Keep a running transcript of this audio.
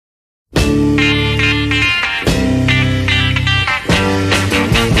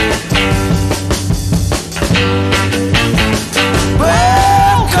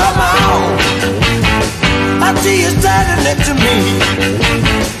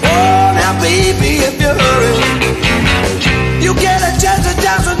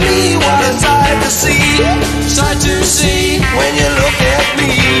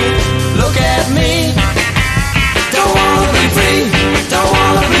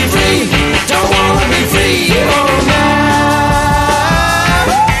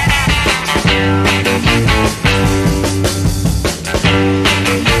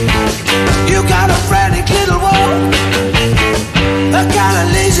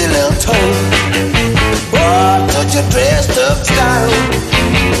easy little toe. Oh, such a dressed up style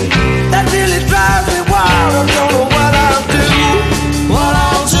that really drives me wild. I don't know what I'll do, what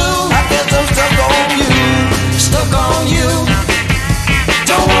I'll do. I guess I'm stuck on you, stuck on you.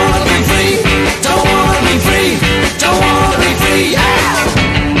 Don't wanna be free, don't wanna be free, don't wanna be free. Yeah.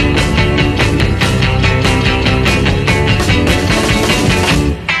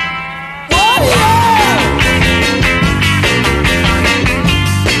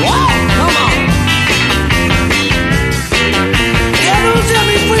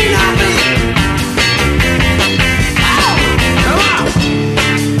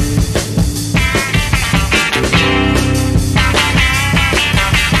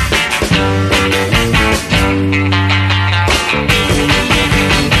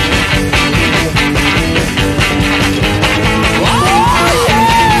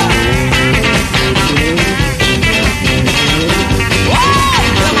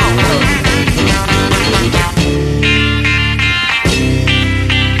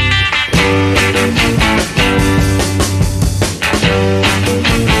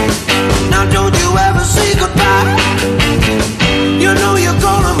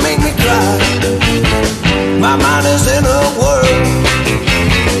 My mind is in a